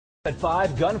At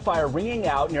 5, gunfire ringing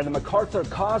out near the MacArthur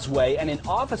Causeway, and an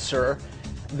officer,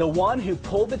 the one who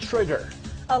pulled the trigger.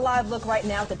 A live look right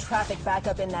now at the traffic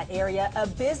backup in that area. A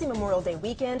busy Memorial Day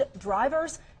weekend.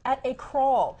 Drivers at a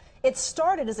crawl. It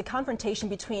started as a confrontation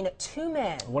between two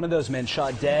men. One of those men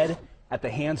shot dead at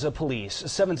the hands of police.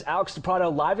 7's Alex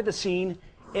DePrado live at the scene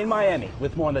in Miami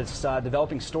with more on this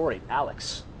developing story.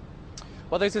 Alex.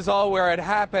 Well, this is all where it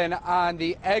happened on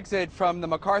the exit from the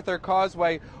MacArthur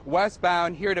Causeway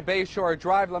westbound here to Bayshore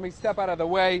Drive. Let me step out of the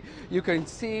way. You can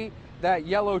see that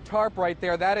yellow tarp right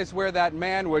there. That is where that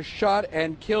man was shot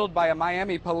and killed by a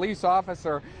Miami police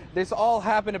officer. This all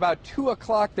happened about 2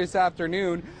 o'clock this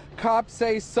afternoon. Cops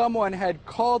say someone had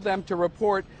called them to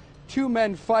report two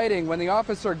men fighting. When the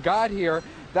officer got here,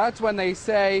 that's when they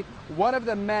say one of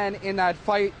the men in that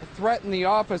fight threatened the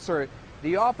officer.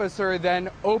 The officer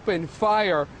then opened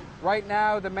fire. Right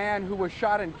now, the man who was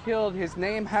shot and killed, his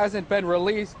name hasn't been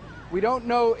released. We don't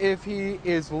know if he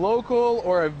is local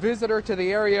or a visitor to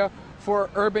the area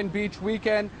for Urban Beach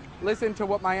weekend. Listen to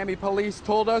what Miami police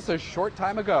told us a short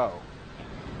time ago.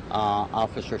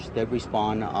 Officers did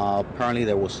respond. Apparently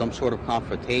there was some sort of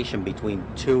confrontation between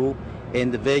two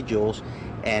individuals,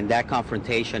 and that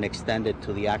confrontation extended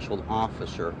to the actual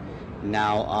officer.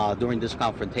 Now, during this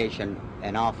confrontation,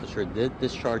 an officer did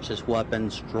discharge his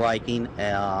weapon, striking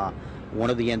one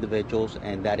of the individuals,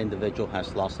 and that individual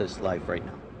has lost his life right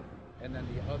now. And then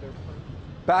the other person.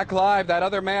 Back live, that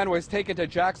other man was taken to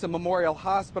Jackson Memorial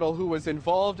Hospital who was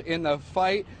involved in the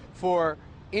fight for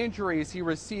injuries he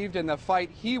received in the fight.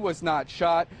 He was not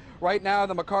shot. Right now,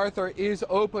 the MacArthur is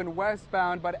open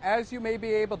westbound, but as you may be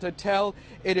able to tell,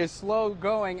 it is slow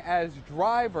going as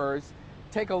drivers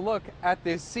take a look at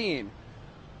this scene.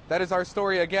 That is our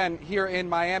story again here in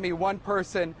Miami. One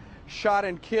person shot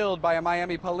and killed by a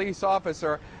Miami police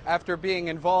officer after being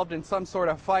involved in some sort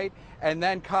of fight, and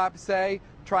then cops say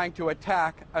trying to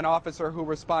attack an officer who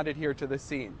responded here to the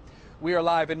scene. We are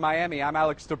live in Miami. I'm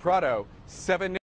Alex DePrado, 7 News.